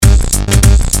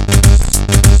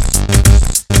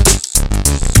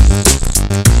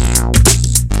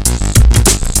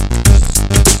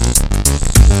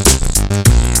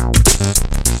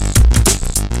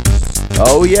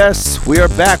yes, we are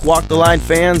back, Walk the Line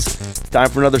fans. It's time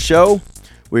for another show.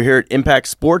 We're here at Impact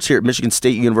Sports here at Michigan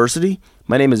State University.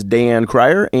 My name is Dan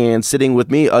Krier, and sitting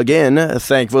with me again,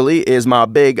 thankfully, is my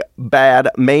big, bad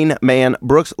main man,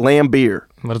 Brooks Laimbeer.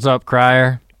 What's up,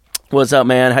 Krier? What's up,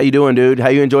 man? How you doing, dude? How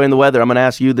you enjoying the weather? I'm going to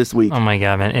ask you this week. Oh, my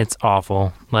God, man. It's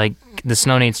awful. Like, the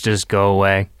snow needs to just go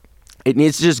away. It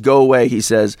needs to just go away, he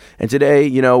says. And today,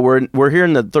 you know, we're here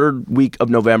in the third week of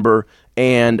November,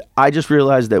 and I just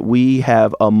realized that we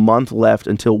have a month left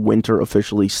until winter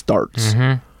officially starts.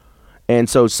 Mm-hmm. And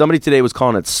so somebody today was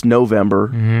calling it Snowvember.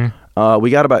 Mm-hmm.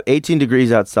 We got about 18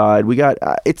 degrees outside. We got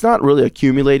it's not really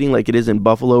accumulating like it is in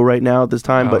Buffalo right now at this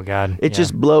time, but it's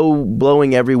just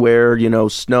blowing everywhere. You know,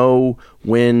 snow,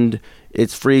 wind.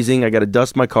 It's freezing. I got to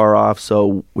dust my car off.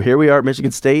 So here we are at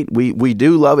Michigan State. We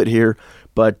do love it here.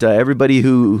 But everybody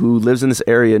who lives in this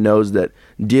area knows that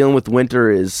dealing with winter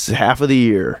is half of the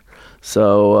year.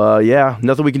 So,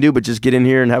 nothing we can do but just get in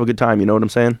here and have a good time. You know what I'm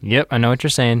saying? Yep, I know what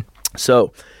you're saying.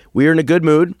 So, we are in a good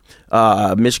mood.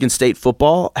 Michigan State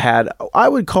football had, I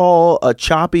would call, a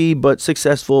choppy but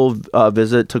successful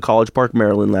visit to College Park,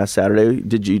 Maryland last Saturday.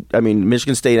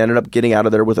 Michigan State ended up getting out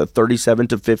of there with a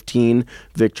 37-15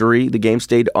 victory. The game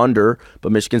stayed under,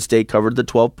 but Michigan State covered the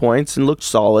 12 points and looked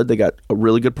solid. They got a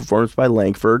really good performance by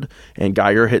Langford, and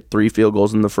Geiger hit 3 field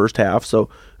goals in the first half. So,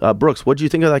 Brooks, what did you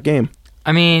think of that game?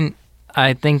 I mean,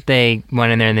 I think they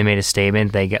went in there and they made a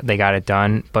statement. They got it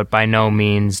done, but by no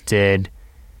means did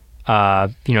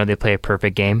they play a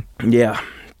perfect game. Yeah,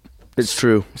 it's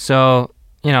true. So,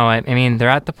 I mean, they're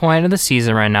at the point of the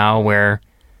season right now where,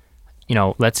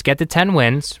 let's get to 10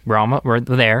 wins. We're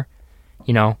there.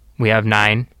 We have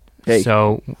 9. Hey,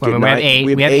 so we have 8.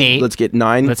 We have 8. Let's get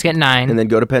 9. And then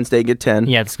go to Penn State and get 10.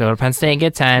 Yeah, let's go to Penn State and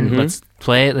get 10. Mm-hmm. Let's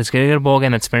play it. Let's get a bowl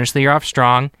game. Let's finish the year off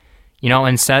strong.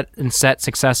 And set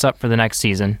success up for the next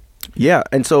season. Yeah,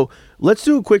 and so let's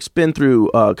do a quick spin through,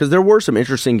 because there were some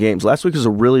interesting games. Last week was a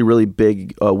really, really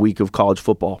big week of college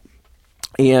football.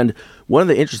 And one of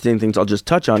the interesting things I'll just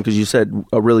touch on, because you said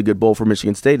a really good bowl for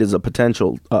Michigan State is a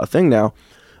potential thing now.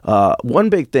 One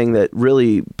big thing that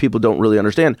really people don't really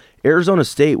understand, Arizona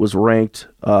State was ranked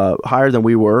higher than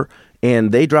we were,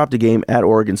 and they dropped a game at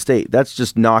Oregon State. That's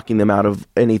just knocking them out of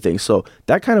anything. So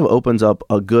that kind of opens up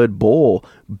a good bowl,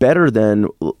 better than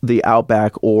the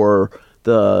Outback or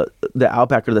the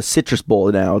Outback or the Citrus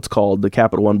Bowl now. It's called the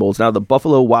Capital One Bowl. It's now the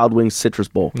Buffalo Wild Wings Citrus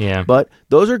Bowl. Yeah. But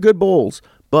those are good bowls.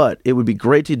 But it would be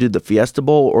great to do the Fiesta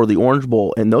Bowl or the Orange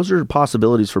Bowl, and those are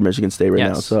possibilities for Michigan State right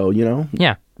now. So,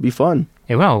 be fun.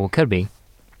 It could be.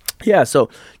 Yeah, so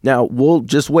now we'll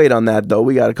just wait on that, though.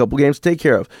 We got a couple games to take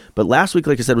care of. But last week,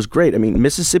 like I said, was great. I mean,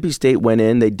 Mississippi State went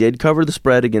in. They did cover the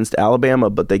spread against Alabama,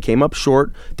 but they came up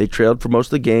short. They trailed for most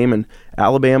of the game, and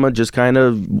Alabama just kind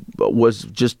of was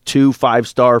just too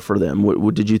 5-star for them.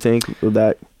 What did you think of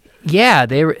that? Yeah,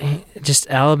 they were just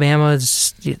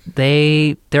Alabama's.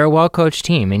 They're a well-coached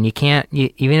team, and you can't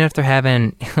even if they're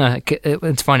having.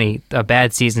 It's funny. A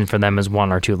bad season for them is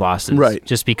 1 or 2 losses, right?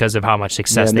 Just because of how much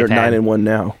success they've had. They're 9-1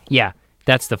 now. Yeah,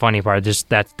 that's the funny part. Just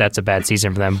that's a bad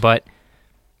season for them. But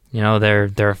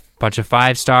they're a bunch of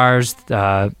 5 stars.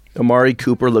 Amari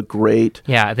Cooper looked great.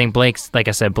 Yeah, I think Blake's. Like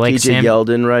I said, Blake TJ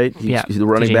Yeldon, right? He's the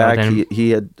running back.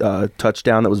 He had a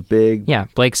touchdown that was big. Yeah,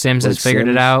 Blake Sims has figured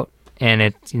it out.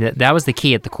 And that was the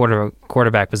key at the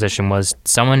quarterback position was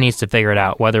someone needs to figure it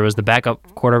out, whether it was the backup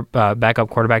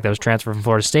quarterback that was transferred from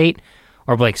Florida State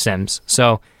or Blake Sims.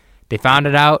 So they found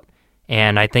it out,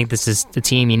 and I think this is the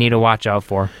team you need to watch out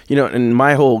for. And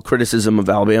my whole criticism of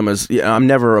Alabama is I'm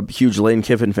never a huge Lane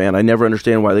Kiffin fan. I never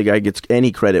understand why the guy gets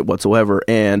any credit whatsoever.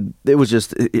 And it was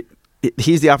just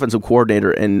he's the offensive coordinator,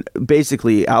 and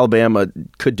basically Alabama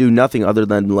could do nothing other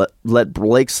than let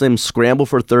Blake Sims scramble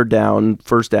for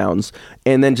first downs,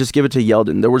 and then just give it to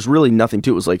Yeldon. There was really nothing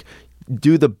to it. It was like,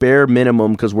 do the bare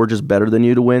minimum because we're just better than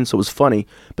you to win. So it was funny.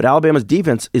 But Alabama's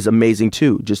defense is amazing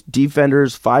too. Just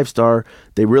defenders, 5-star.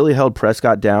 They really held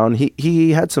Prescott down.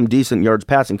 He had some decent yards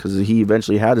passing because he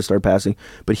eventually had to start passing.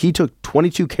 But he took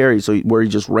 22 carries where he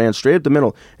just ran straight up the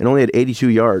middle and only had 82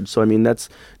 yards. So, I mean, that's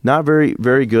not very,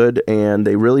 very good. And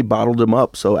they really bottled him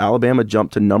up. So Alabama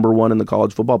jumped to number 1 in the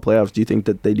college football playoffs. Do you think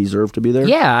that they deserve to be there?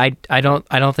 Yeah, I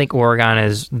don't think Oregon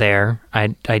is there. I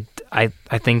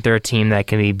think they're a team that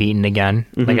can be beaten again.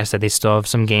 Mm-hmm. Like I said, they still have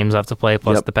some games left to play,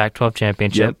 plus the Pac-12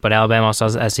 championship. But Alabama also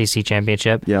has the SEC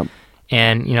championship. Yep.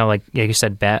 And, like you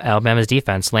said, Alabama's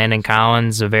defense. Landon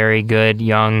Collins, a very good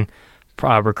young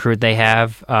recruit they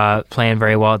have, playing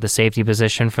very well at the safety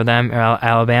position for them,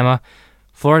 Alabama.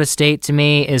 Florida State, to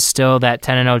me, is still that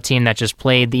 10-0 team that just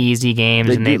played the easy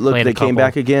games. They came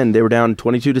back again. They were down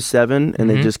 22-7, and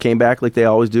they just came back like they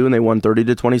always do, and they won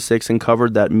 30-26 and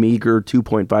covered that meager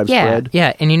 2.5 spread.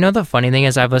 Yeah, and the funny thing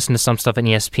is, I've listened to some stuff in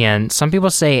ESPN. Some people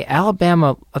say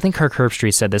Alabama, I think Kirk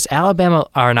Herbstreit said this,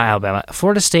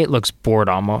 Florida State looks bored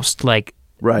almost.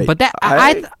 Right. But that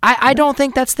I don't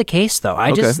think that's the case, though.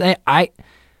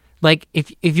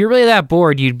 If you're really that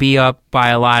bored, you'd be up by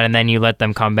a lot, and then you let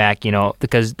them come back,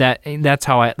 because that's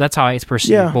how I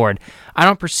perceive bored. I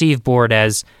don't perceive bored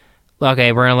as,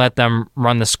 okay, we're gonna let them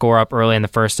run the score up early in the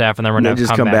first half, and then we're gonna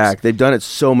just come back. They've done it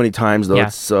so many times, though. Yeah.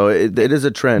 It is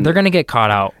a trend. They're gonna get caught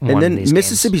out. And then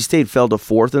Mississippi State fell to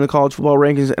 4th in the college football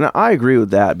rankings, and I agree with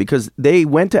that because they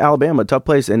went to Alabama, a tough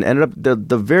place, and ended up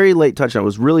the very late touchdown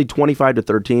was really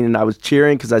 25-13, and I was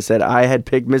cheering because I said I had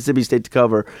picked Mississippi State to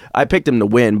cover. I picked them to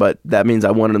win, but that means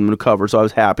I wanted them to cover, so I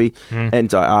was happy. And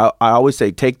so I always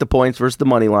say take the points versus the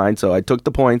money line, so I took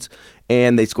the points.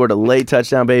 And they scored a late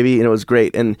touchdown, baby, and it was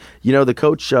great. And, the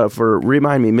coach,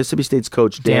 Mississippi State's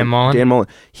coach, Dan Mullen,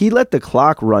 he let the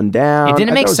clock run down. It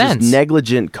didn't make sense. It was just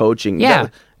negligent coaching. Yeah.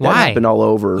 That happened all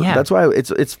over. Yeah. That's why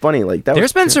it's funny.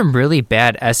 There's been some really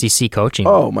bad SEC coaching.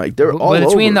 Oh, my. They're all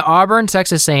between over. The Auburn,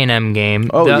 Texas A&M game,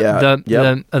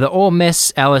 the Ole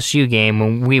Miss LSU game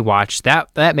when we watched,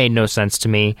 that made no sense to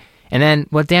me. And then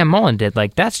what Dan Mullen did,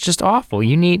 that's just awful.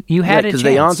 You had a chance. Because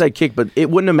they onside kick, but it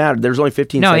wouldn't have mattered. There was only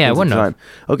 15 seconds it wouldn't at the time.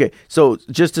 Okay, so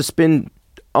just to spin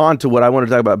on to what I want to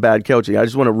talk about bad coaching, I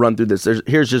just want to run through this.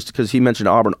 Here's just because he mentioned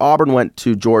Auburn. Auburn went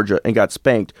to Georgia and got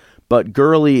spanked, but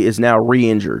Gurley is now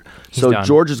re-injured. So done.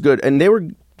 Georgia's good, and they were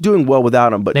doing well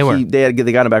without him, but they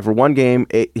got him back for one game.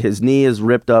 His knee is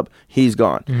ripped up. He's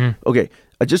gone. Okay,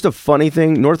 just a funny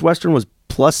thing, Northwestern was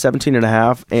plus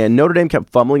 17.5, and Notre Dame kept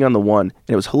fumbling on the one. And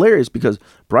it was hilarious because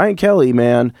Brian Kelly,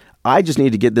 man, I just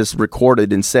need to get this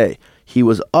recorded and say, he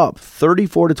was up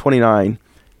 34-29.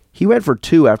 He went for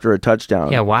 2 after a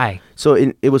touchdown. Yeah, why? So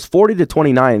it was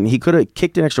 40-29. He could have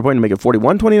kicked an extra point to make it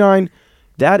 41-29.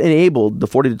 That enabled the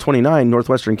 40-29.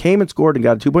 Northwestern came and scored and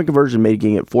got a 2-point conversion,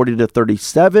 making it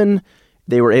 40-37.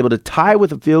 They were able to tie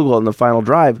with a field goal in the final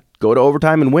drive, go to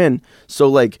overtime and win. So,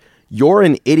 you're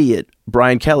an idiot,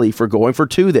 Brian Kelly, for going for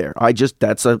 2 there.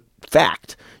 That's a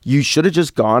fact. You should have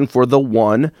just gone for the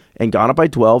 1 and gone up by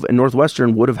 12, and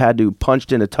Northwestern would have had to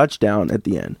punched in a touchdown at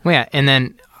the end. Well, yeah, and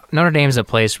then Notre Dame's a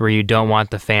place where you don't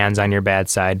want the fans on your bad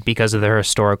side because of their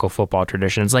historical football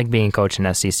tradition. It's like being coached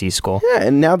in SEC school. Yeah,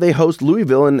 and now they host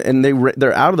Louisville, and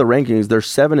they're out of the rankings. They're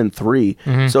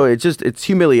 7-3. So it's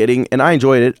humiliating, and I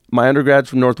enjoyed it. My undergrads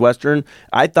from Northwestern,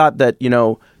 I thought that,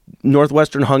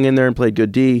 Northwestern hung in there and played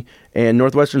good D, and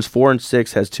Northwestern's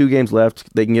 4-6, has 2 games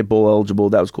left. They can get bowl eligible.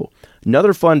 That was cool.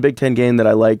 Another fun Big Ten game that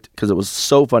I liked because it was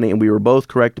so funny, and we were both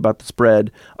correct about the spread.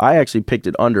 I actually picked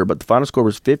it under, but the final score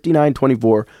was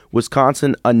 59-24.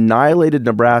 Wisconsin annihilated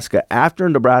Nebraska after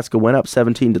Nebraska went up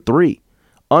 17-3.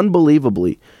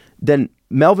 Unbelievably. Then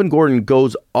Melvin Gordon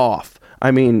goes off. I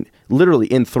mean, literally,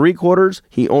 in 3 quarters,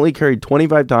 he only carried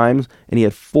 25 times, and he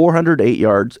had 408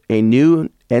 yards, a new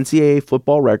NCAA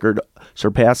football record,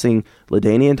 surpassing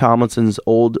LaDainian Tomlinson's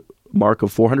old mark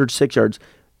of 406 yards,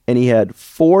 and he had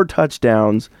 4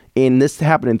 touchdowns, and this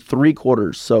happened in 3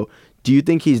 quarters. So do you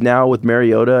think he's now with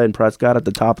Mariota and Prescott at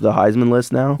the top of the Heisman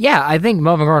list now? Yeah, I think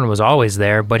Melvin Gordon was always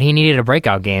there, but he needed a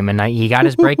breakout game, and he got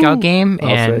his breakout game,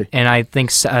 and I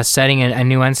think setting a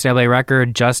new NCAA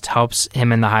record just helps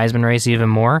him in the Heisman race even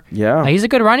more. Yeah. He's a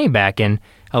good running back, and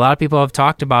a lot of people have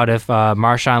talked about if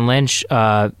Marshawn Lynch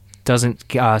doesn't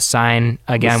sign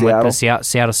again with the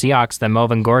Seattle Seahawks, then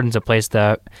Melvin Gordon's a place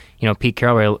that, Pete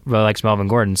Carroll really likes Melvin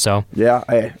Gordon. So yeah,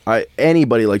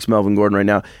 anybody likes Melvin Gordon right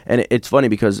now. And it's funny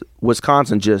because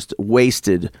Wisconsin just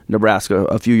wasted Nebraska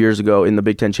a few years ago in the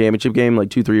Big Ten championship game,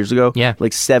 2-3 years ago. Yeah,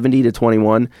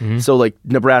 70-21. So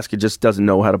Nebraska just doesn't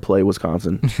know how to play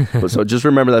Wisconsin. So just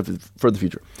remember that for the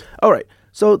future. All right,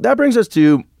 so that brings us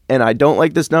to. And I don't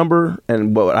like this number,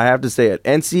 and what I have to say it,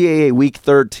 NCAA Week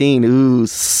 13, ooh,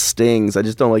 stings. I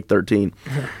just don't like 13.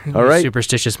 All right?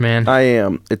 Superstitious, man. I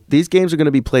am. These games are going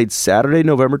to be played Saturday,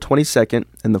 November 22nd,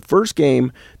 and the first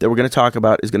game that we're going to talk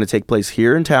about is going to take place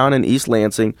here in town in East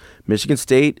Lansing. Michigan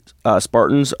State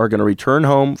Spartans are going to return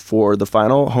home for the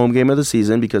final home game of the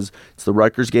season because it's the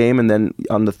Rutgers game, and then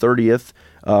on the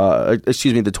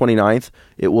 29th,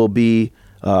 it will be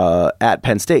at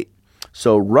Penn State.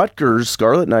 So Rutgers,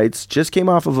 Scarlet Knights, just came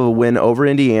off of a win over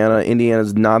Indiana.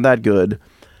 Indiana's not that good.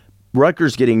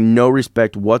 Rutgers getting no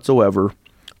respect whatsoever.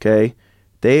 Okay,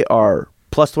 they are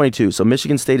plus 22. So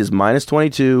Michigan State is minus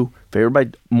 22, favored by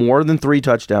more than 3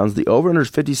 touchdowns. The over-under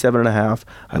is 57.5.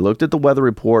 I looked at the weather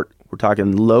report. We're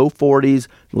talking low 40s,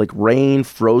 like rain,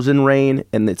 frozen rain,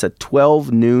 and it's a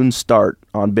 12 noon start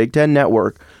on Big Ten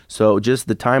Network. So just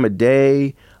the time of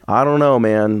day, I don't know,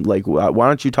 man. Like, why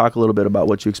don't you talk a little bit about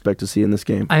what you expect to see in this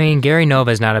game? I mean, Gary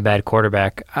Nova is not a bad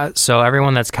quarterback. So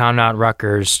everyone that's counting out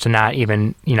Rutgers to not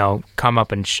even, come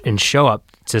up and show up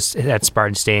at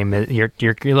Spartan Stadium, you're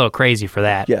a little crazy for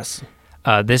that. Yes.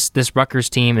 This Rutgers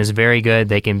team is very good.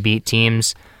 They can beat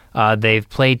teams. They've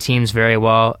played teams very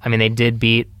well. I mean, they did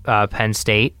beat Penn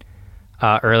State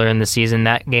earlier in the season.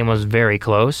 That game was very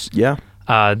close. Yeah.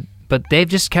 But they've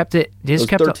just kept it. It was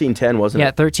 13-10, wasn't it?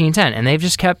 Yeah, 13-10, and they've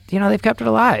just kept it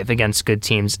alive against good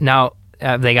teams. Now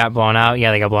they got blown out.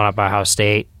 Yeah, they got blown out by Ohio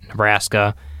State,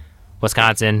 Nebraska,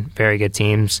 Wisconsin. Very good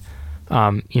teams.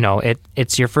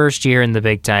 It's your first year in the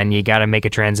Big Ten. You got to make a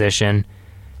transition.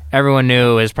 Everyone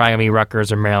knew it was probably gonna be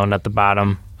Rutgers or Maryland at the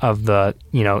bottom of the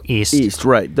East. East,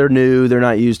 right? They're new. They're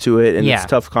not used to it, and it's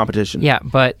tough competition. Yeah,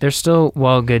 but they're still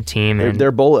a good team.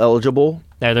 They're bowl eligible.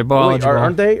 They're bowl eligible.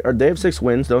 Aren't they? They have 6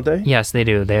 wins, don't they? Yes, they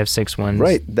do. They have 6 wins.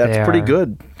 Right, that's pretty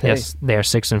good. Yes, they are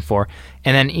 6-4.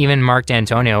 And then even Mark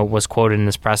D'Antonio was quoted in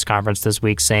this press conference this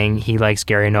week saying he likes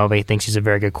Gary Nova. He thinks he's a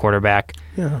very good quarterback.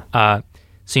 Yeah.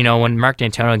 So when Mark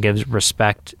D'Antonio gives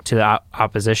respect to the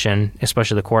opposition,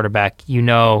 especially the quarterback, you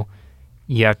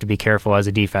have to be careful as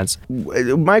a defense.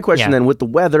 My question then with the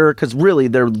weather, because really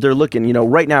they're looking,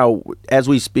 right now as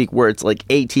we speak, where it's like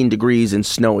 18 degrees and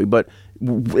snowy, but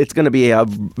it's going to be a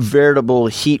veritable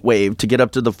heat wave to get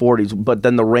up to the 40s, but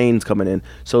then the rain's coming in.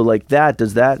 So like that,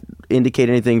 does that indicate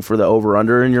anything for the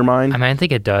over-under in your mind? I mean, I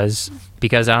think it does,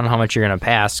 because I don't know how much you're going to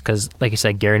pass, because like you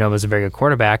said, Gary Nova's a very good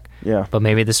quarterback. Yeah. But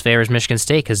maybe this favors Michigan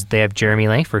State because they have Jeremy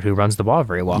Langford who runs the ball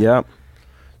very well.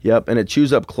 Yep, and it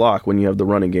chews up clock when you have the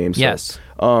running game. So, yes.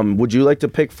 Would you like to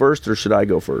pick first, or should I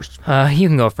go first? You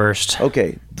can go first.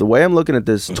 Okay, the way I'm looking at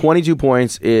this, 22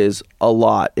 points is a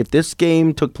lot. If this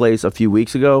game took place a few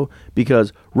weeks ago,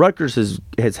 because Rutgers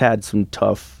has had some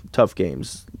tough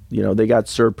games. They got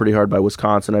served pretty hard by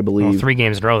Wisconsin, I believe. Well, 3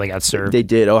 games in a row they got served. They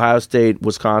did. Ohio State,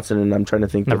 Wisconsin, and I'm trying to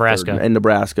think. Nebraska. And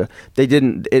Nebraska. They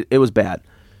didn't. It was bad.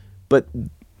 But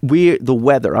the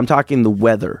weather, I'm talking the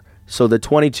weather. So the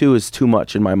 22 is too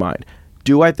much in my mind.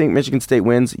 Do I think Michigan State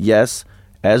wins? Yes.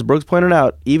 As Brooks pointed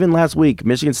out, even last week,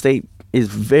 Michigan State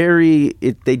is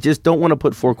they just don't want to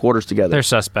put 4 quarters together. They're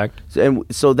suspect. And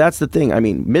so that's the thing. I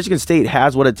mean, Michigan State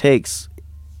has what it takes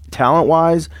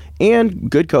talent-wise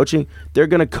and good coaching. They're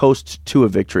going to coast to a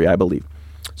victory, I believe.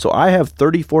 So I have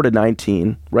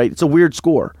 34-19, right? It's a weird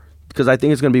score because I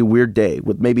think it's going to be a weird day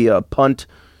with maybe a punt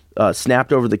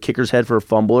snapped over the kicker's head for a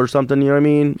fumble or something, you know what I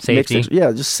mean? Safety.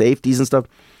 Just safeties and stuff.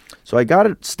 So I got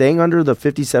it staying under the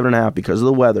 57.5 because of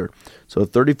the weather. So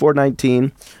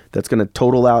 34-19, that's going to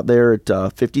total out there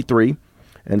at 53,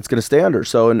 and it's going to stay under.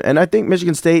 So, and I think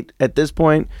Michigan State at this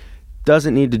point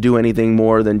doesn't need to do anything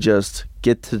more than just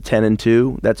get to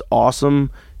 10-2. That's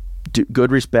awesome.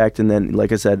 Good respect, and then,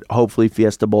 like I said, hopefully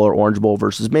Fiesta Bowl or Orange Bowl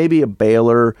versus maybe a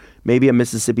Baylor, maybe a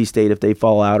Mississippi State if they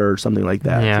fall out or something like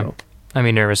that. Yeah. So. I'd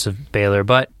be nervous of Baylor,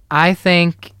 but I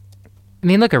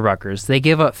mean, look at Rutgers. They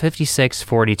give up 56,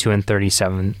 42, and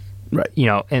 37. Right.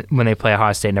 When they play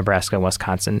Ohio State, Nebraska, and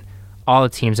Wisconsin. All the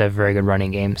teams have very good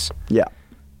running games. Yeah.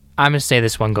 I'm going to say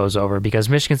this one goes over because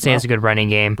Michigan State has a good running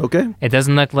game. Okay. It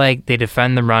doesn't look like they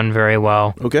defend the run very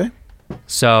well. Okay.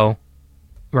 So,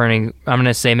 I'm going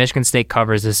to say Michigan State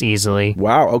covers this easily.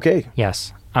 Wow, okay.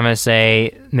 Yes. I'm going to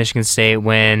say Michigan State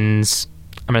wins.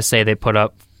 I'm going to say they put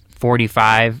up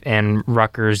 45 and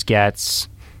Rutgers gets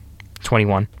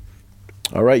 21.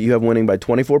 All right, you have winning by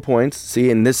 24 points. See,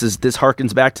 and this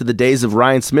harkens back to the days of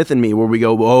Ryan Smith and me where we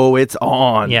go, oh, it's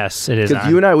on. Yes, it is on.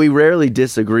 Because you and I, we rarely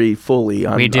disagree fully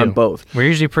on both. We're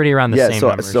usually pretty around the same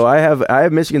numbers. So I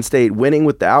have Michigan State winning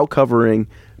without covering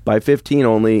by 15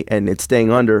 only, and it's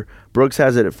staying under. Brooks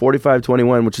has it at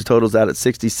 45-21, which totals out at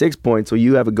 66 points, so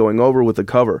you have it going over with a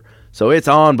cover. So it's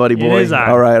on, buddy boy. It is on.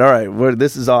 All right.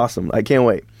 This is awesome. I can't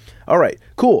wait. All right,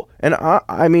 cool. And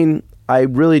I mean, I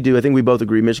really do. I think we both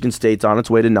agree Michigan State's on its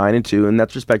way to 9-2, and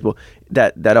that's respectable.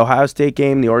 That Ohio State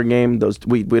game, the Oregon game, those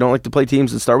we don't like to play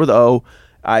teams that start with O.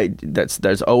 There's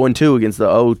 0-2 against the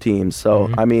O teams.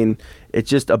 So I mean, it's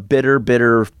just a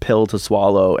bitter pill to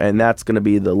swallow, and that's going to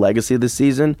be the legacy of the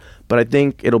season. But I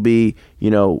think it'll be,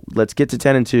 let's get to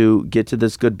 10-2, get to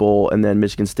this good bowl, and then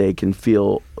Michigan State can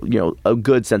feel, a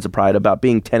good sense of pride about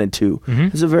being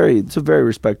 10-2. It's a very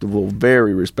respectable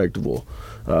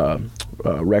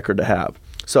record to have.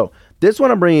 So this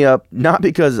one I'm bringing up not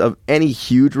because of any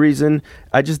huge reason.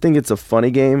 I just think it's a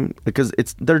funny game because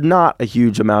there's not a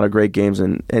huge amount of great games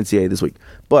in NCAA this week.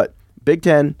 But Big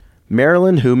Ten,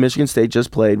 Maryland, who Michigan State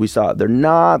just played, we saw they're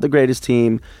not the greatest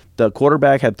team. The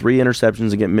quarterback had 3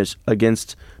 interceptions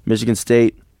against Michigan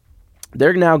State.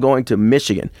 They're now going to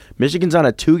Michigan. Michigan's on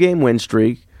a 2-game win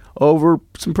streak over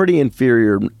some pretty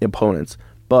inferior opponents.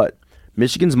 But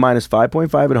Michigan's minus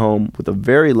 5.5 at home with a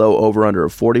very low over-under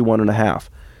of 41.5.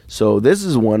 So this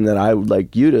is one that I would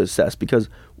like you to assess because,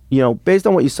 based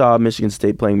on what you saw Michigan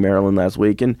State playing Maryland last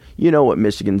week, and what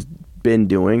Michigan's been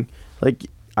doing,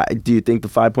 do you think the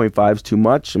 5.5 is too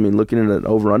much? I mean, looking at an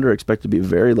over-under, expect to be a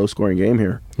very low-scoring game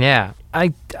here. Yeah,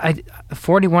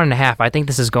 41.5. I think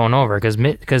this is going over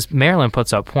because Maryland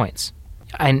puts up points,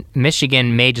 and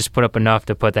Michigan may just put up enough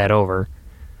to put that over.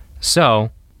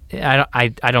 So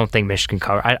I don't think Michigan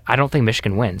cover. I don't think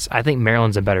Michigan wins. I think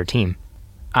Maryland's a better team,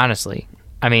 honestly.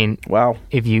 I mean, wow.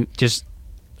 If you just,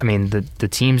 the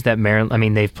teams that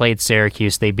Maryland. They've played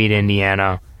Syracuse. They beat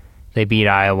Indiana. They beat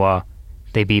Iowa.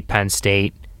 They beat Penn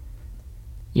State.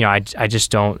 I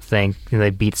just don't think they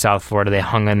beat South Florida. They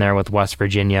hung in there with West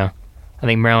Virginia. I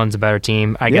think Maryland's a better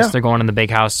team. I guess they're going in the big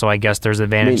house, so I guess there's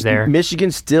advantage there.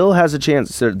 Michigan still has a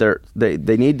chance.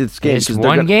 They need this game. It's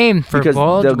one game for because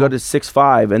both. They'll go to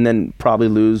 6-5 and then probably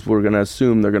lose. We're going to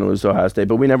assume they're going to lose to Ohio State,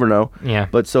 but we never know. Yeah.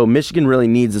 But so Michigan really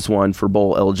needs this one for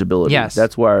bowl eligibility. Yes.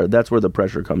 That's where the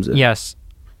pressure comes in. Yes.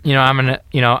 I'm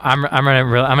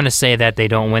gonna say that they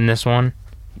don't win this one.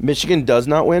 Michigan does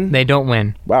not win? They don't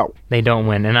win. Wow. They don't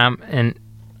win. And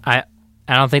I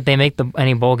don't think they make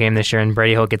any bowl game this year, and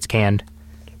Brady Hoke gets canned.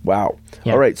 Wow.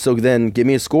 Yeah. All right, so then give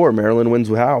me a score. Maryland wins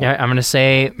how? Yeah, I'm going to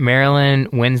say Maryland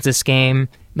wins this game.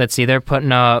 Let's see, they're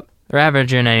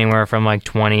averaging anywhere from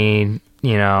 20,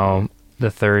 the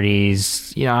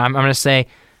 30s. I'm going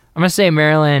to say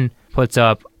Maryland puts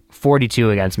up 42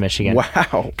 against Michigan.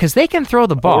 Wow. Because they can throw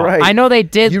the ball. Right. I know they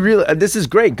did. This is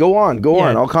great. Go on.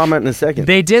 I'll comment in a second.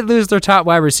 They did lose their top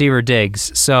wide receiver,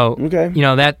 Diggs. So, okay.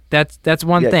 That's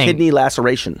one thing. Kidney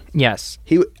laceration. Yes.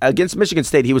 Against Michigan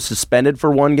State, he was suspended for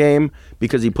one game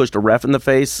because he pushed a ref in the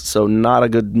face. So not a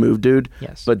good move, dude.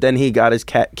 Yes. But then he got his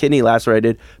kidney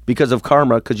lacerated because of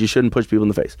karma, because you shouldn't push people in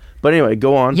the face. But anyway,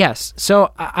 go on. Yes.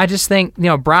 So I just think,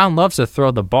 Brown loves to throw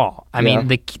the ball. I mean,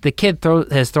 the kid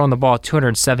has thrown the ball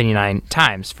 279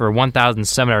 times for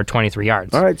 1,723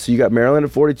 yards. All right, so you got Maryland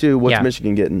at 42. What's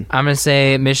Michigan getting? I'm going to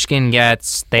say Michigan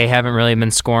they haven't really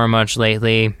been scoring much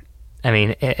lately.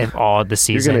 If all the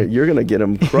season. You're gonna get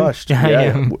them crushed.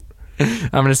 I'm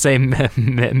going to say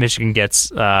Michigan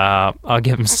gets, I'll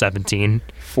give them 17.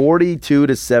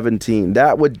 42-17.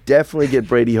 That would definitely get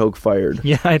Brady Hoke fired.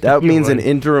 Yeah, that means an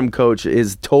interim coach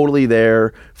is totally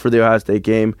there for the Ohio State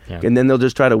game, and then they'll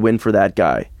just try to win for that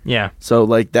guy. Yeah. So,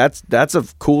 that's a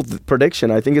cool prediction.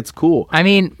 I think it's cool.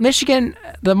 Michigan,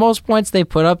 the most points they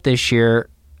put up this year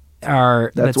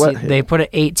are, they put up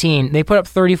 18. They put up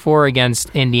 34 against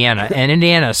Indiana, and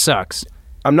Indiana sucks.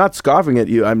 I'm not scoffing at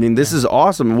you. This is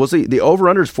awesome. We'll see. The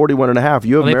over-under is 41.5.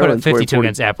 You have they Maryland put up 52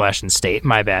 against Appalachian State.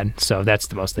 My bad. So that's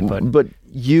the most they put. But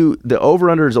the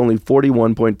over-under is only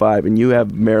 41.5, and you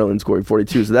have Maryland scoring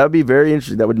 42. So that would be very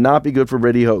interesting. That would not be good for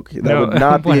Brady Hoke. That would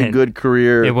not be a good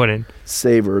career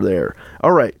saver there.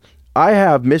 All right. I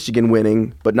have Michigan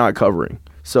winning, but not covering.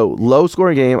 So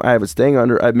low-scoring game. I have it staying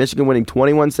under. I have Michigan winning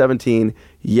 21-17.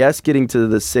 Yes, getting to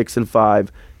the 6-5.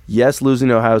 Yes, losing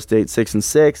to Ohio State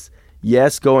 6-6.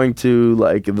 Yes, going to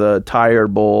the Tire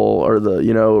Bowl or the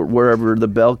wherever, the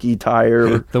Belky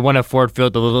Tire, the one at Ford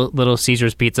Field, the Little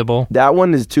Caesars Pizza Bowl. That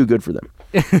one is too good for them,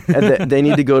 and they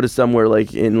need to go to somewhere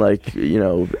in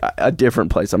a different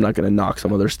place. I'm not going to knock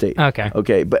some other state.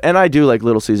 Okay, and I do like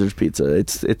Little Caesars Pizza.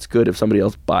 It's good if somebody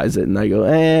else buys it, and I go,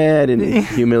 I didn't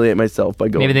humiliate myself by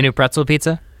going. Maybe the new pretzel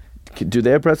pizza. Do they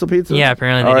have pretzel pizza? Yeah,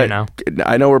 apparently they do now.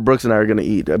 I know where Brooks and I are going to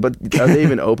eat, but are they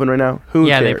even open right now? Who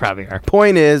cares? They probably are.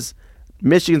 Point is,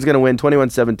 Michigan's going to win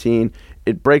 21-17.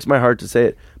 It breaks my heart to say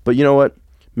it, but you know what?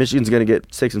 Michigan's going to get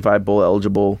 6-5 bowl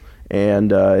eligible,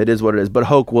 and it is what it is. But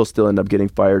Hoke will still end up getting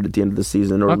fired at the end of the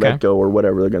season or let go or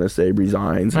whatever they're going to say,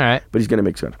 resigns. All right. But he's going to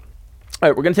make sense. All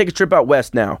right, we're going to take a trip out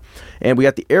west now. And we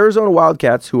got the Arizona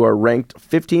Wildcats, who are ranked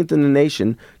 15th in the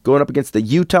nation, going up against the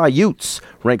Utah Utes,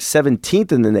 ranked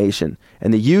 17th in the nation.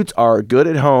 And the Utes are good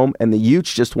at home, and the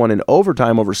Utes just won in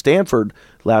overtime over Stanford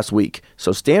last week.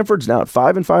 So Stanford's now at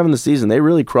 5-5 in the season. They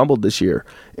really crumbled this year.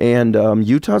 And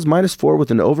Utah's -4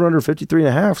 with an over-under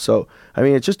 53.5. So,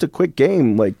 it's just a quick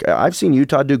game. I've seen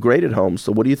Utah do great at home.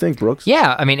 So what do you think, Brooks?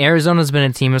 Yeah, Arizona's been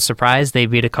a team of surprise. They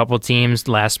beat a couple teams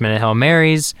last-minute Hail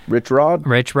Marys. Rich Rod,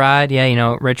 Rich Rod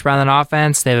on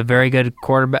offense. They have a very good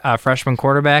freshman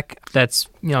quarterback that's,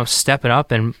 stepping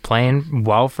up and playing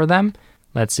well for them.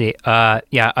 Let's see.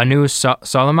 Anu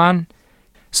Solomon.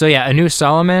 So, yeah, Anu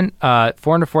Solomon,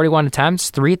 441 attempts,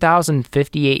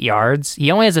 3,058 yards.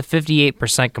 He only has a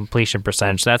 58% completion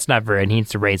percentage, so that's not very good. He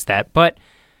needs to raise that. But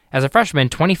as a freshman,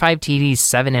 25 TDs,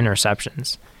 7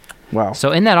 interceptions. Wow.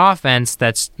 So in that offense,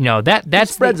 that's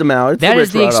spreads them out. That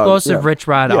is the explosive Rich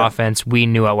Rod offense we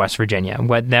knew at West Virginia.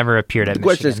 What never appeared at Michigan. The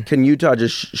question is, can Utah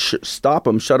just stop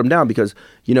them, shut them down? Because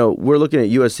we're looking at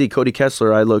USC. Cody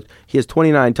Kessler. I looked. He has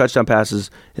 29 touchdown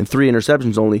passes and 3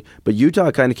 interceptions only. But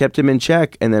Utah kind of kept him in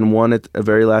check and then won at the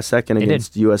very last second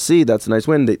against USC. That's a nice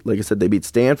win. Like I said, they beat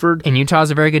Stanford. And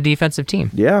Utah's a very good defensive team.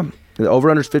 Yeah. The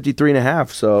over-under is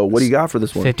 53.5. So what do you got for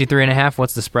this one? 53.5.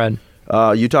 What's the spread?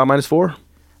 Utah -4.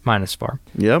 -4.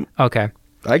 Yep. Okay.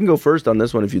 I can go first on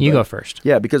this one if you'd like. You go first.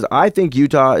 Yeah, because I think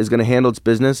Utah is going to handle its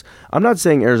business. I'm not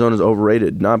saying Arizona's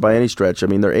overrated, not by any stretch. I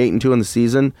mean, they're 8-2 in the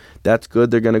season. That's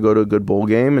good. They're going to go to a good bowl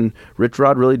game, and Rich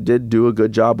Rod really did do a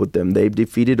good job with them. They've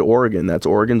defeated Oregon. That's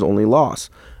Oregon's only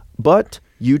loss. But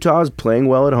Utah is playing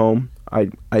well at home. I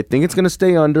think it's going to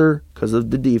stay under because of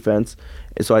the defense.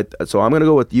 So I'm going to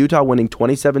go with Utah winning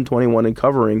 27-21 and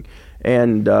covering.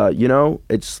 And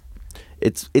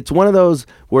it's one of those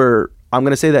where I'm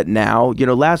going to say that now.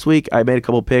 Last week I made a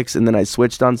couple picks and then I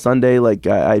switched on Sunday. Like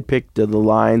I picked the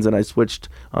lines and I switched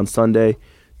on Sunday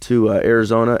to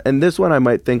Arizona. And this one I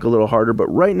might think a little harder. But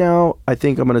right now I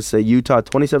think I'm going to say Utah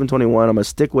 27-21. I'm going to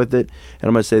stick with it. And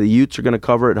I'm going to say the Utes are going to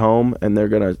cover at home and they're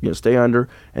going to stay under.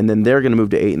 And then they're going to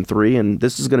move to 8-3. And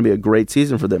this is going to be a great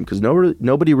season for them because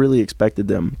nobody really expected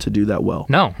them to do that well.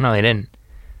 No, they didn't.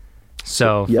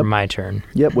 So yep. For my turn.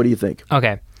 Yep. What do you think?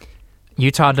 Okay.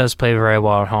 Utah does play very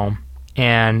well at home.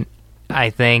 And I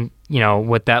think,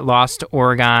 with that loss to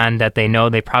Oregon that they know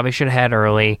they probably should have had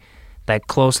early, that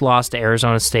close loss to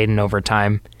Arizona State in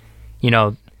overtime, I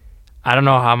don't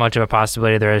know how much of a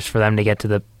possibility there is for them to get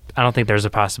I don't think there's a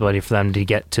possibility for them to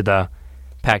get to the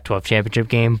Pac-12 championship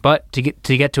game, but to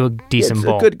get to a decent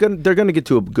bowl. They're going to get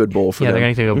to a good bowl for them. Yeah, they're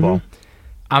going to get to a good bowl.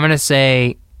 I'm going to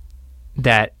say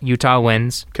that Utah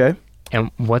wins. Okay. And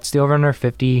what's the over-under?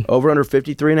 50? Over-under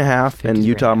 53.5 and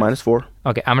Utah -4.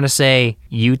 Okay, I'm going to say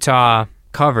Utah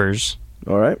covers.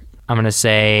 All right. I'm going to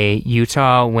say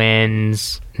Utah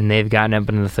wins, and they've gotten up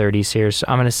into the 30s here. So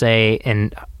I'm going to say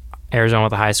in Arizona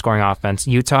with a high-scoring offense.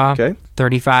 Utah,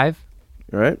 35.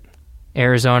 All right.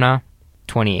 Arizona,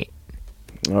 28.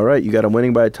 All right. You got them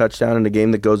winning by a touchdown in a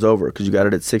game that goes over because you got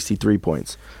it at 63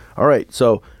 points. All right.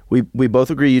 So we both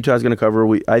agree Utah's going to cover.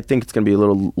 I think it's going to be a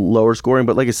little lower scoring,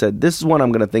 but like I said, this is one I'm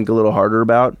going to think a little harder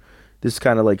about. This is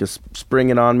kind of like a spring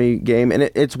it on me game, and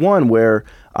it's one where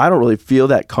I don't really feel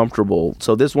that comfortable.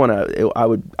 So this one,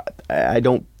 I'm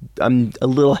a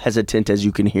little hesitant, as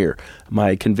you can hear.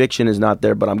 My conviction is not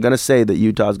there, but I'm going to say that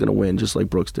Utah's going to win, just like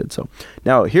Brooks did. So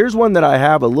now here's one that I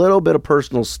have a little bit of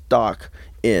personal stock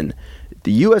in: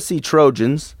 the USC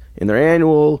Trojans in their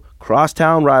annual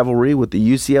crosstown rivalry with the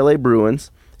UCLA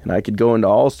Bruins. And I could go into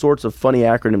all sorts of funny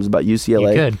acronyms about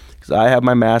UCLA. You could. Because I have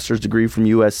my master's degree from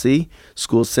USC,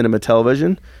 School of Cinema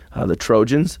Television. The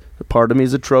Trojans, part of me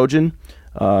is a Trojan.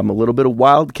 I'm a little bit of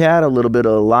Wildcat, a little bit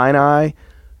of Illini.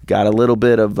 Got a little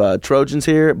bit of Trojans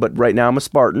here, but right now I'm a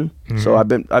Spartan. Mm-hmm. So I've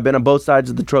been on both sides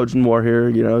of the Trojan War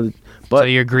here, But so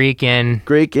you're Greek and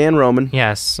Roman.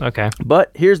 Yes, okay.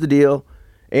 But here's the deal.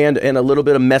 And a little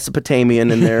bit of Mesopotamian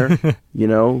in there,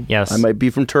 Yes. I might be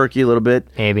from Turkey a little bit.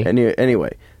 Maybe.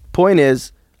 Anyway, point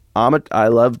is, I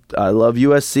love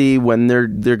USC when they're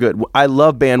good. I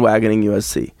love bandwagoning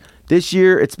USC. This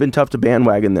year, it's been tough to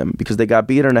bandwagon them because they got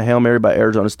beat on a Hail Mary by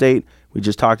Arizona State. We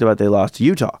just talked about they lost to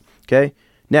Utah. Okay,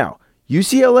 now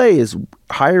UCLA is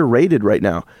higher rated right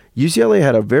now. UCLA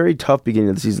had a very tough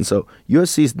beginning of the season. So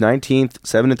USC's 19th,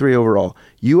 7-3 overall.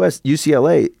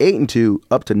 UCLA 8-2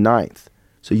 up to 9th.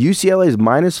 So UCLA is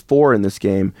 -4 in this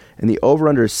game, and the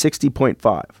over-under is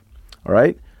 60.5. All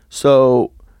right?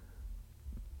 So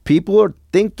people are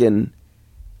thinking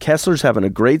Kessler's having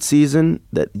a great season,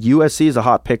 that USC is a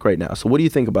hot pick right now. So what do you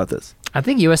think about this? I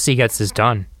think USC gets this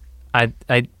done.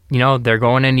 They're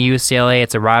going into UCLA.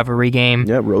 It's a rivalry game.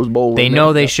 Yeah, Rose Bowl. They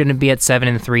know they shouldn't be at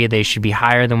 7-3. They should be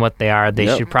higher than what they are. They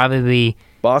should probably be...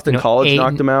 Boston College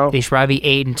knocked them out. They should probably be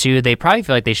 8-2. They probably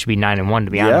feel like they should be 9-1,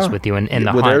 to be honest with you, in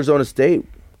the hunt. With Arizona State.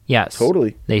 Yes.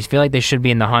 Totally. They feel like they should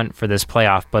be in the hunt for this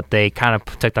playoff, but they kind of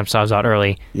took themselves out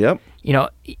early. Yep.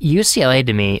 UCLA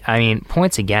to me,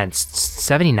 points against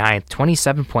 79th,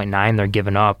 27.9 they're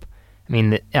giving up.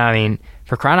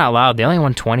 For crying out loud, they only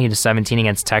won 20-17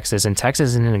 against Texas, and Texas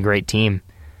isn't a great team,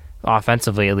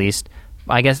 offensively at least.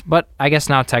 I guess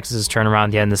now Texas has turned around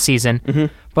at the end of the season. Mm-hmm.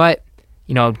 But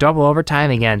double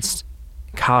overtime against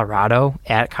Colorado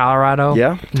at Colorado.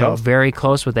 Yeah, tough. Very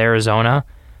close with Arizona.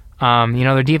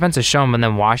 Their defense has shown, but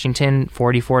then Washington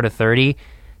 44-30.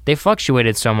 they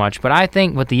fluctuated so much. But I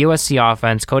think with the USC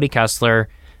offense, Cody Kessler,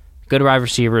 good wide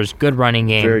receivers, good running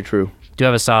game. Very true. Do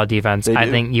have a solid defense. I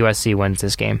think USC wins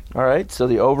this game. All right, so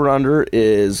the over-under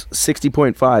is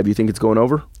 60.5. You think it's going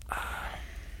over?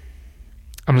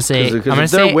 I'm gonna say because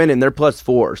if they're winning, they're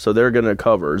 +4, so they're gonna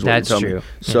cover. Is what that's you tell true.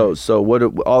 Me. So what?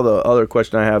 All the other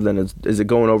question I have then is it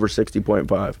going over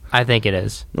 60.5? I think it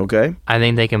is. Okay. I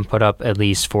think they can put up at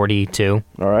least 42.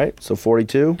 All right, so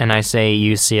 42. And I say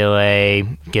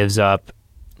UCLA gives up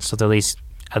at least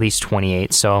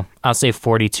 28. So I'll say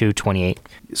 42-28.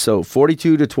 So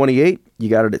 42-28. You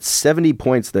got it at 70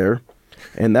 points there,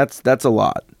 and that's a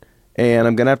lot. And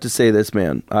I'm gonna have to say this,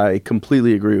 man. I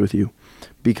completely agree with you.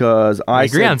 Because I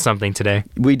agree on something today.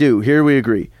 We do. Here we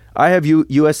agree. I have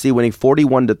USC winning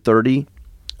 41-30.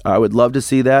 I would love to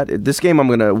see that. This game I'm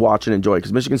going to watch and enjoy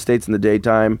because Michigan State's in the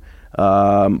daytime.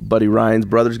 Buddy Ryan's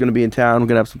brother's going to be in town. We're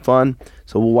going to have some fun.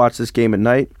 So we'll watch this game at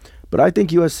night. But I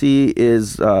think USC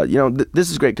is,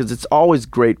 this is great because it's always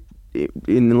great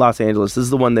in Los Angeles. This is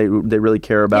the one they really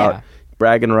care about. Yeah.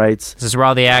 Bragging rights. This is where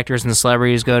all the actors and the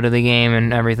celebrities go to the game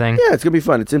and everything. Yeah, it's going to be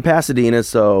fun. It's in Pasadena,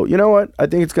 so you know what? I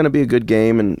think it's going to be a good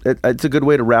game, and it's a good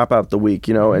way to wrap out the week,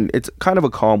 and it's kind of a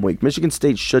calm week. Michigan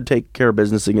State should take care of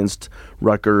business against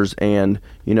Rutgers, and,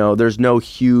 there's no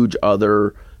huge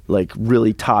other,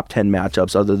 really top 10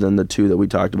 matchups other than the two that we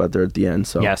talked about there at the end.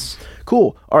 So yes.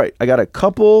 Cool. All right, I got a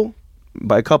couple,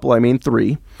 by a couple I mean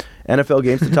 3, NFL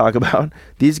games to talk about.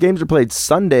 These games are played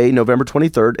Sunday, November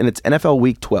 23rd, and it's NFL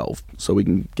Week 12. So we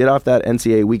can get off that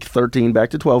NCAA Week 13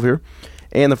 back to 12 here.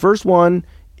 And the first one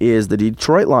is the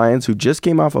Detroit Lions, who just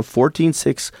came off a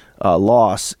 14-6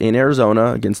 loss in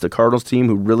Arizona against the Cardinals team,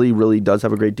 who really, really does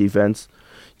have a great defense.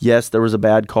 Yes, there was a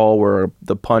bad call where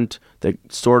the punt that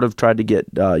sort of tried to get,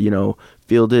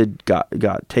 fielded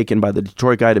got taken by the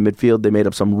Detroit guy to midfield. They made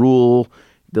up some rule.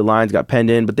 The Lions got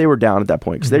penned in, but they were down at that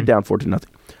point because they're down 14-0.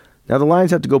 Now the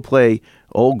Lions have to go play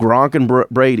old Gronk and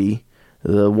Brady,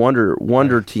 the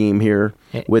wonder team here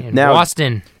with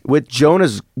Boston, with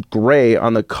Jonas Gray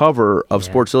on the cover of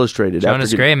Sports Illustrated.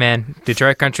 Jonas Gray, man,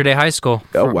 Detroit Country Day High School.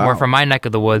 Wow. We're from my neck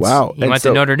of the woods. Wow, he went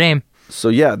to Notre Dame. So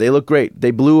yeah, they look great.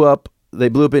 They blew up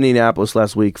Indianapolis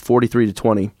last week,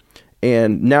 43-20,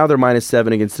 and now they're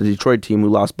 -7 against the Detroit team who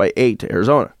lost by 8 to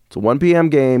Arizona. It's a 1 p.m.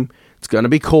 game. It's gonna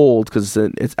be cold because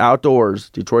it's outdoors.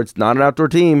 Detroit's not an outdoor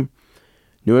team.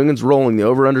 New England's rolling. The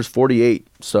over-under's 48.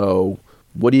 So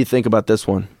what do you think about this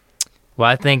one? Well,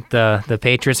 I think the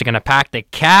Patriots are going to pack the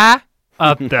car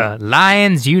up the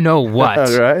Lions. You know what?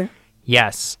 Right?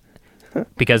 Yes.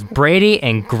 Because Brady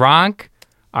and Gronk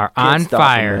are on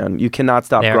fire. Him, man. You cannot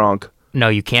stop Gronk. No,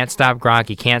 you can't stop Gronk.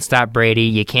 You can't stop Brady.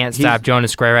 You can't stop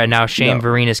Jonas Gray right now. Shane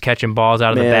Vereen is catching balls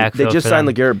out of the backfield. They just signed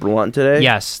LeGarrette Blount today.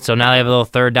 Yes. So now they have a little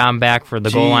third down back for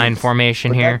the goal line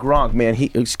formation here. That Gronk, man,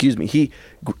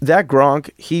 that Gronk,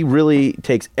 he really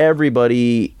takes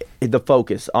everybody, the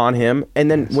focus on him.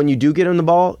 And then when you do get him the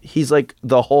ball, he's like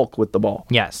the Hulk with the ball.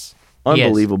 Yes.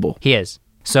 Unbelievable. He is.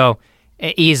 So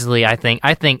easily, I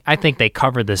think they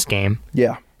covered this game.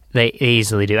 Yeah. They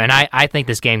easily do. And I think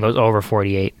this game goes over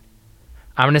 48.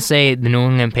 I'm going to say the New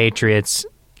England Patriots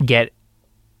get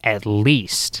at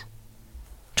least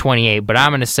 28, but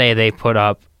I'm going to say they put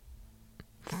up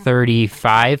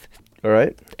 35. All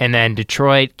right. And then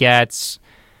Detroit gets,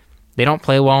 they don't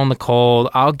play well in the cold.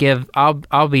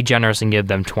 I'll be generous and give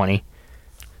them 20.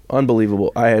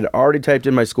 Unbelievable. I had already typed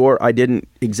in my score. I didn't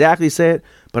exactly say it,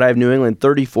 but I have New England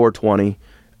 34-20.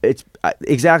 It's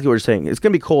exactly what you're saying. It's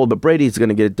going to be cold, but Brady's going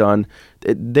to get it done.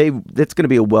 It's going to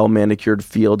be a well-manicured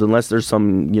field unless there's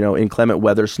some, inclement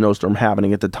weather, snowstorm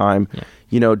happening at the time.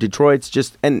 Yeah. Detroit's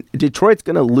going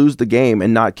to lose the game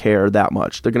and not care that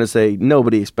much. They're going to say,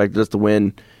 nobody expected us to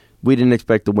win. We didn't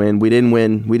expect to win. We didn't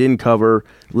win. We didn't cover.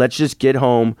 Let's just get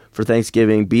home for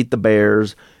Thanksgiving, beat the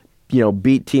Bears,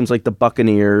 beat teams like the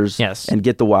Buccaneers, and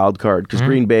get the wild card because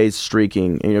Green Bay's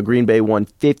streaking. Green Bay won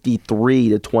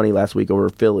 53-20 last week over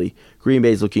Philly. Green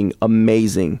Bay's looking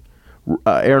amazing.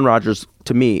 Aaron Rodgers,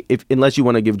 to me, unless you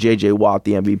want to give J.J. Watt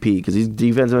the MVP because he's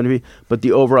defensive MVP, but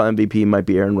the overall MVP might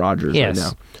be Aaron Rodgers right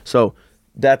now. So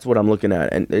that's what I'm looking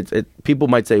at. And people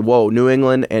might say, whoa, New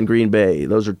England and Green Bay,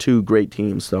 those are two great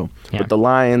teams. So, But the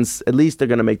Lions, at least they're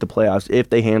going to make the playoffs if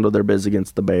they handle their biz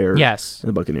against the Bears and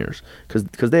the Buccaneers.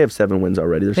 Because they have 7 wins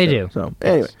already. They do. So,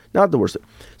 anyway, not the worst thing.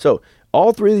 So,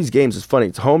 all 3 of these games is funny.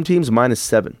 It's home teams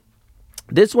 -7.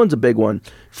 This one's a big one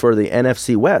for the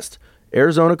NFC West.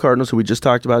 Arizona Cardinals, who we just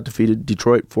talked about, defeated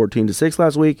Detroit 14-6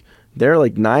 last week. They're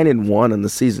like 9-1 in the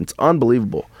season. It's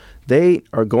unbelievable. They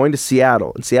are going to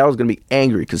Seattle, and Seattle's going to be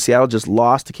angry because Seattle just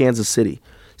lost to Kansas City.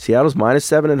 Seattle's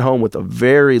 -7 at home with a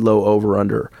very low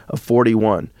over-under of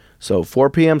 41. So 4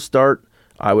 p.m. start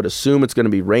I would assume it's going to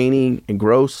be rainy and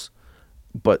gross,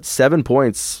 but 7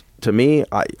 points to me.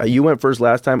 You went first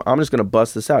last time. I'm just going to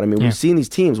bust this out. I mean, we've seen these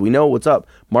teams. We know what's up.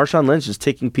 Marshawn Lynch is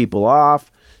ticking people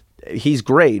off. He's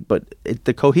great, but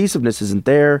the cohesiveness isn't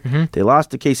there. Mm-hmm. They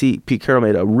lost to KC. Pete Carroll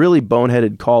made a really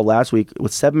boneheaded call last week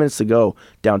with 7 minutes to go,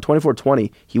 down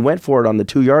 24-20. He went for it on the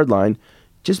 2-yard line.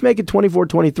 Just make it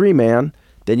 24-23, man.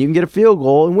 Then you can get a field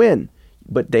goal and win.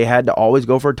 But they had to always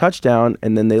go for a touchdown,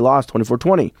 and then they lost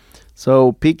 24-20.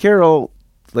 So Pete Carroll,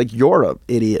 you're an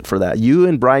idiot for that. You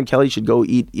and Brian Kelly should go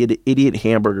eat idiot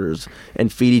hamburgers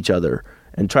and feed each other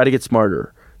and try to get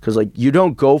smarter. Because, you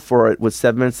don't go for it with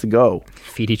 7 minutes to go.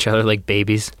 Feed each other like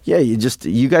babies. Yeah,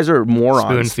 you guys are morons.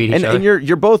 Spoon feed each other. And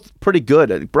you're both pretty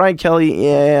good. Brian Kelly,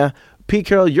 yeah. Pete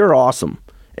Carroll, you're awesome.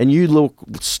 And you look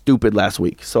stupid last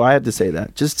week. So I had to say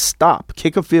that. Just stop.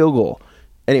 Kick a field goal.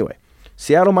 Anyway,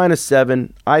 Seattle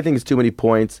 -7. I think it's too many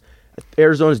points.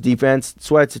 Arizona's defense,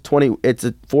 Sweat's at 20. It's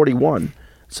at 41.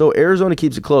 So Arizona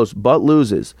keeps it close, but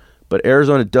loses. But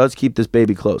Arizona does keep this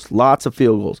baby close. Lots of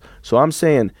field goals. So I'm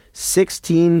saying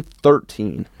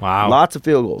 16-13. Wow. Lots of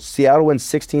field goals. Seattle wins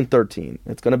 16-13.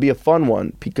 It's going to be a fun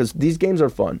one because these games are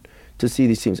fun to see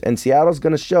these teams. And Seattle's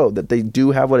going to show that they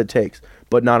do have what it takes,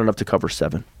 but not enough to cover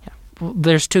 7. Yeah. Well,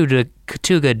 there's two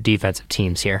good defensive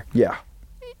teams here. Yeah.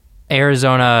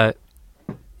 Arizona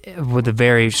with a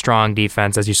very strong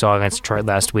defense, as you saw against Detroit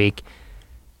last week.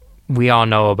 We all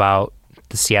know about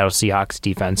the Seattle Seahawks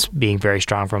defense being very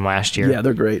strong from last year. Yeah,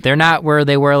 they're great. They're not where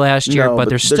they were last year, No, but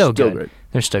they're still good. Great.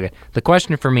 They're still good. The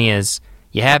question for me is,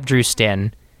 you have Drew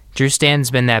Stanton. Drew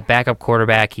Stanton's been that backup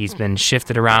quarterback. He's been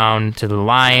shifted around to the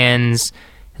Lions,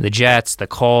 the Jets, the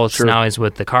Colts. Sure. Now he's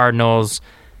with the Cardinals.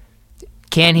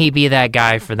 Can he be that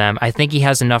guy for them? I think he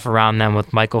has enough around them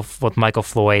with Michael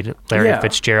Floyd, Larry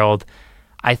Fitzgerald.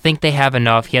 I think they have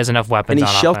enough. He has enough weapons on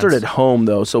offense. And he's sheltered at home,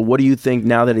 though. So what do you think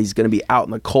now that he's going to be out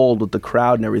in the cold with the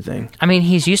crowd and everything? I mean,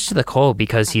 he's used to the cold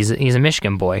because he's a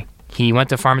Michigan boy. He went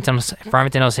to Farmington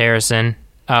Hills Harrison,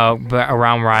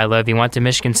 around where I live. He went to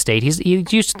Michigan State. He's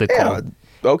used to the cold.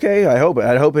 Okay, I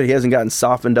hope he hasn't gotten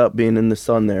softened up being in the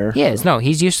sun there. He is. No,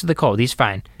 he's used to the cold. He's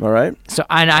fine. All right. So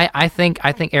I think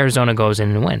Arizona goes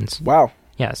in and wins. Wow.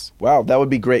 Yes. Wow, that would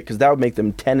be great because that would make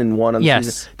them 10-1 on the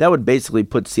season. That would basically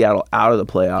put Seattle out of the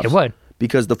playoffs. It would.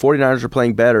 Because the 49ers are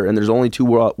playing better, and there's only 2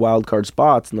 wild card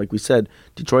spots. And like we said,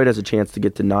 Detroit has a chance to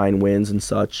get to 9 wins and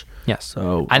such. Yes.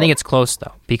 So I think it's close,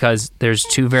 though, because there's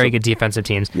 2 very good defensive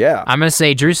teams. Yeah. I'm going to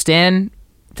say Drew Stanton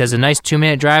does a nice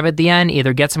 2-minute drive at the end,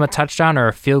 either gets him a touchdown or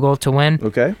a field goal to win.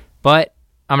 Okay. But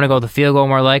I'm going to go with the field goal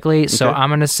more likely. So I'm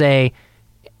going to say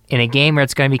in a game where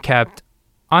it's going to be kept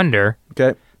under,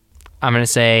 I'm going to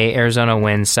say Arizona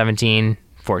wins 17-14.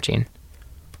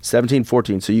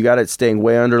 17-14. So you got it staying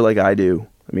way under like I do.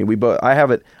 I mean, I have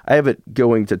it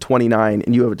going to 29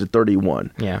 and you have it to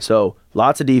 31. Yeah. So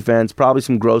lots of defense, probably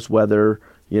some gross weather,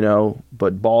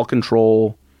 but ball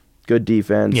control, good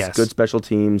defense, good special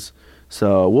teams.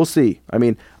 So we'll see. I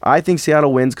mean, I think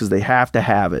Seattle wins because they have to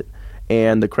have it,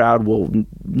 and the crowd will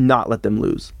not let them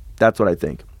lose. That's what I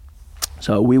think.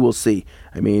 So we will see.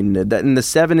 I mean, and the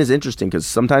 7 is interesting because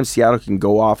sometimes Seattle can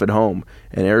go off at home,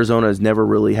 and Arizona has never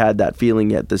really had that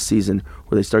feeling yet this season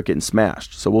where they start getting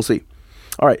smashed. So we'll see.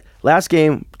 All right, last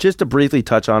game, just to briefly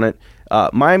touch on it,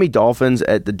 Miami Dolphins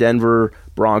at the Denver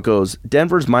Broncos.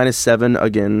 Denver's -7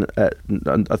 again, at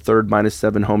a third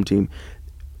 -7 home team.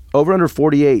 Over-under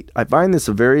 48. I find this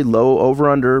a very low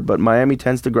over-under, but Miami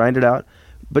tends to grind it out.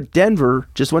 But Denver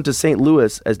just went to St.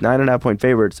 Louis as 9.5-point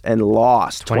favorites and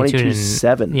lost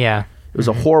 22-7. Yeah. It was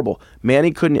a horrible.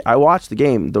 Manning couldn't. I watched the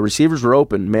game. The receivers were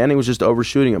open. Manning was just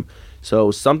overshooting them.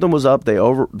 So something was up.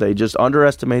 They just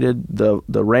underestimated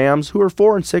the Rams, who are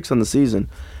 4-6 on the season.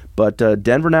 But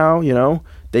Denver now,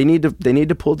 they need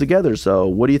to pull together. So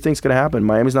what do you think's going to happen?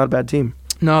 Miami's not a bad team.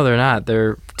 No, they're not.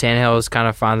 Tannehill has kind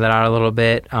of found that out a little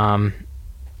bit.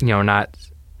 Not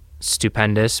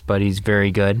stupendous, but he's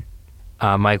very good.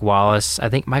 Mike Wallace. I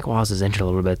think Mike Wallace is injured a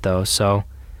little bit, though. So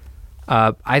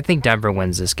I think Denver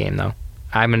wins this game, though.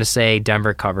 I'm going to say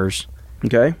Denver covers.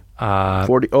 Okay.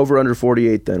 40 over under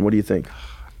 48 then. What do you think?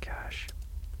 Gosh.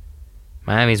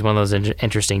 Miami's one of those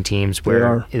interesting teams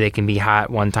where they can be hot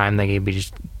one time. They can be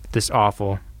just this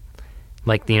awful.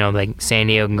 Like San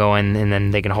Diego can go in and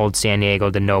then they can hold San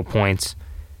Diego to no points.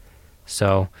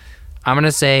 So I'm going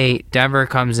to say Denver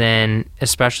comes in,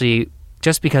 especially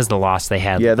just because of the loss they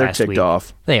had last week. Yeah, they're ticked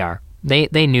off. They are.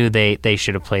 They knew they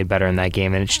should have played better in that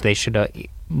game, and they should have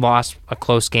lost a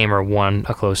close game or won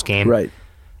a close game. Right.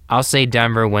 I'll say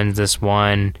Denver wins this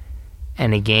one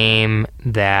in a game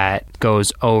that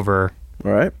goes over.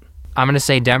 All right. I'm going to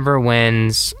say Denver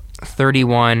wins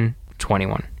 31-21.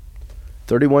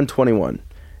 31-21.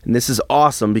 and this is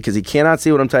awesome because he cannot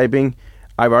see what I'm typing.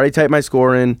 I've already typed my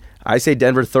score in. I say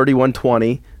Denver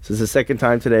 31-20. This is the second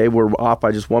time today. We're off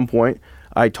by just 1 point.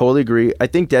 I totally agree. I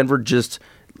think Denver just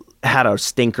had a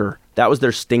stinker. That was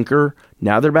their stinker.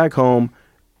 Now they're back home.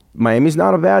 Miami's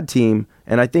not a bad team,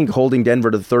 and I think holding Denver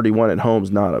to 31 at home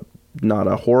is not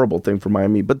a horrible thing for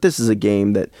Miami. But this is a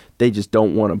game that they just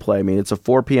don't want to play. I mean, it's a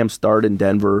 4 p.m. start in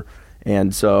Denver,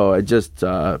 and so I just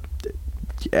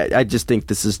think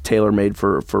this is tailor-made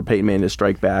for Peyton Manning to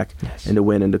strike back and to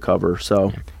win and to cover.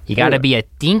 So you got to be a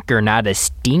thinker, not a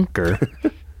stinker.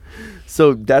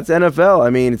 So that's NFL. I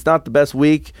mean, it's not the best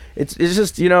week. It's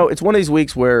just, it's one of these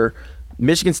weeks where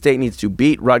Michigan State needs to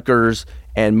beat Rutgers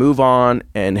and move on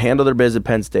and handle their business at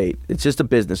Penn State. It's just a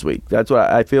business week. That's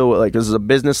what I feel like. This is a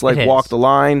business, like, walk the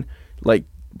line. Like,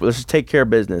 let's just take care of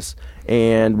business.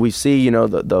 And we see,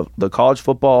 the college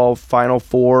football Final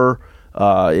Four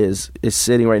is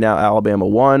sitting right now. Alabama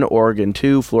 1, Oregon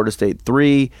 2, Florida State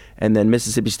 3, and then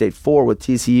Mississippi State 4 with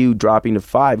TCU dropping to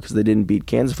 5 because they didn't beat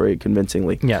Kansas very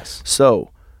convincingly. Yes.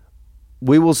 So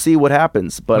we will see what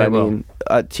happens. But, mean,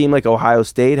 a team like Ohio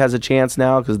State has a chance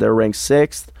now because they're ranked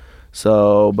 6th.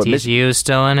 So, but TCU's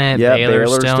still in it. Yeah,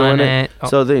 Baylor's still in it. Oh.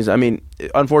 So things. I mean,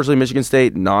 unfortunately, Michigan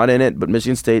State not in it, but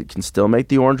Michigan State can still make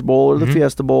the Orange Bowl or the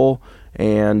Fiesta Bowl.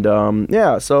 And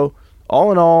so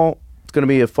all in all, it's going to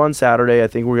be a fun Saturday. I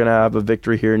think we're going to have a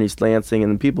victory here in East Lansing,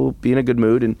 and people be in a good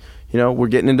mood. And we're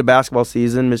getting into basketball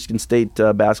season. Michigan State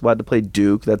basketball had to play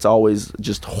Duke. That's always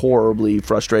just horribly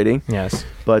frustrating. Yes.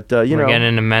 But, we're getting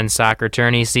into men's soccer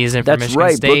tourney season for Michigan State.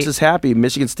 That's right. Brooks is happy.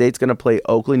 Michigan State's going to play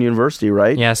Oakland University,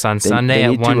 right? Yes, on Sunday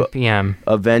at 1 p.m.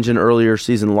 Avenge an earlier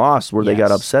season loss where they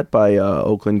got upset by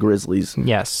Oakland Grizzlies.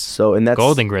 Yes. So, and that's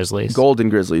Golden Grizzlies. Golden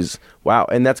Grizzlies. Wow.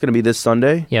 And that's going to be this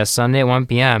Sunday? Yes, Sunday at 1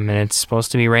 p.m. And it's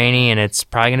supposed to be rainy, and it's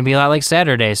probably going to be a lot like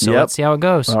Saturday. So let's see how it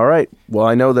goes. All right. Well,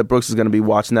 I know that Brooks is going to be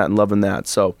watching that and loving that.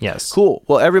 So, yes. Cool.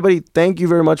 Well, everybody, thank you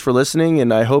very much for listening,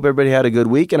 and I hope everybody had a good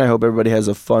week, and I hope everybody has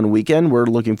a fun weekend. We're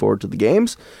looking forward to the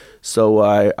games. So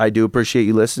I do appreciate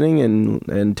you listening,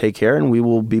 and take care, and we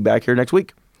will be back here next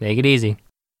week. Take it easy.